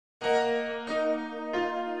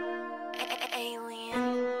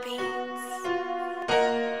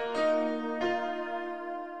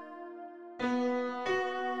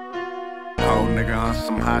on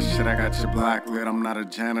some hot shit, I got your block lit. I'm not a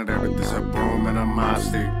janitor, but this a broom and a mob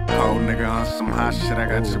stick. Cold nigga on some hot shit, I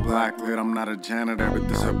got your block lit. I'm not a janitor, but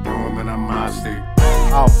this a broom and a mob stick.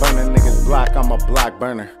 I'll burn a nigga's block, I'm a block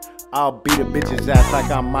burner. I'll beat a bitch's ass like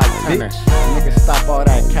I'm Mike Turner. Nigga, stop all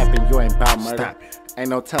that capping, you ain't bout murder. Ain't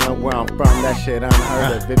no telling where I'm from, that shit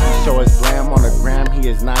unheard of. If he show his blam on the gram, he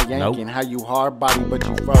is not yanking. How you hard body, but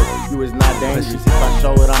you froze, you is not dangerous. If I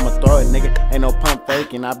show it, I'ma throw it, nigga. Ain't no pump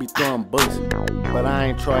faking, I be throwing bullets, but I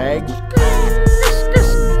ain't Troy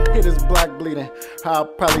Aikman. Hit his block bleeding, I'll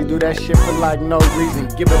probably do that shit for like no reason.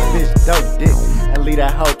 Give a bitch dope dick and leave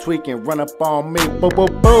that hoe tweaking. Run up on me, boo boo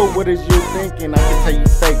boo, what is you thinking? I can tell you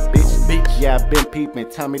fake, bitch. Yeah, I been peeping,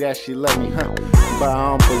 tell me that she love me, huh? But I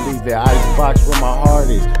don't believe it. Icebox where my heart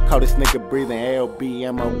is. Coldest nigga breathing,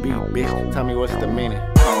 HYPHYMOB, bitch. Tell me what's the meaning.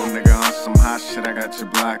 Cold nigga on some hot shit, I got your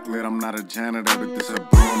block lit. I'm not a janitor, but this a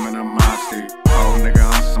broom and a mob stick. Cold nigga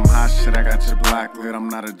on some hot shit, I got your block lit. I'm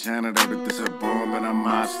not a janitor, but this a broom and a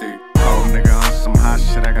mob stick. Cold nigga on some hot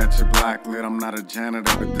shit, I got your block lit. I'm not a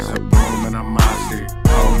janitor, but this a broom and a mob stick.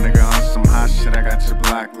 Cold nigga on some hot shit, I got your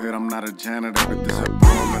block lit. I'm not a janitor, but this a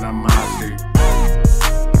broom and a mob stick.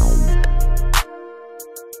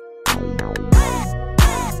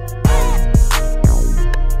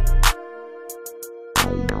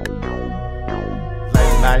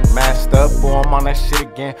 Night masked up, boy, I'm on that shit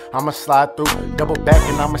again. I'ma slide through, double back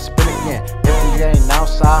and I'ma spin again. If he ain't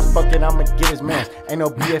outside, fuck it, I'ma get his mans. Ain't no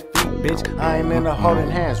BFE, bitch, I ain't in the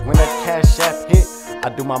holding hands. When that cash app hit, I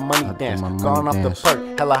do my money dance. Going off the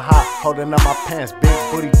perk, hella hot, holding up my pants.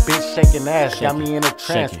 Big booty bitch shaking ass, got me in a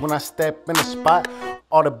trance. When I step in the spot,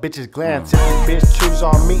 all the bitches glance. If your bitch choose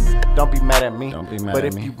on me, don't be mad at me. But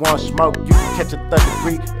if you want smoke, you can catch a third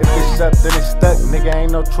degree. If it's up, then it's stuck. Nigga,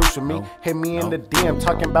 ain't no truth for me. Hit me in the DM,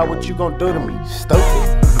 talking about what you gon' do to me.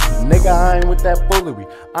 Stupid. Nigga, I ain't with that foolery.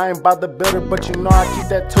 I ain't about the builder, but you know I keep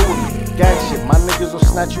that tool with me. Gang shit, my niggas will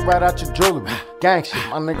snatch you right out your jewelry. Gang shit,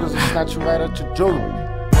 my niggas will snatch you right out your jewelry.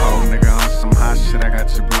 Oh, nigga, on some hot shit, I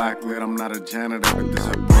got your block lit. I'm not a janitor, but this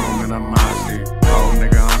a broom and a mob stick. Oh,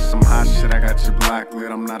 nigga, on some hot shit, I got your block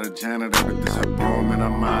lit. I'm not a janitor, but this a broom and a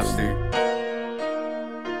mob stick.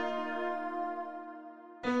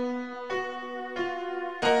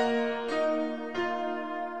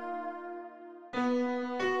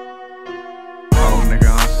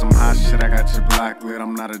 Some hot shit, I got your block lit.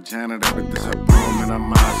 I'm not a janitor, but this a broom and a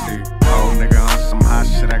mob stick. Oh, nigga, on some hot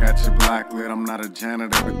shit, I got your block lit. I'm not a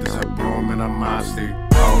janitor, but this a broom and a mob stick.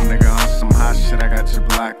 Oh, nigga, on some hot shit, I got your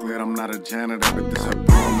block lit. I'm not a janitor, but this a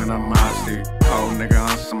broom and a mob stick. Oh, nigga,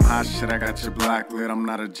 on some hot shit, I got your block lit. I'm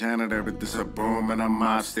not a janitor, but this a broom and a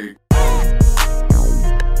mob stick.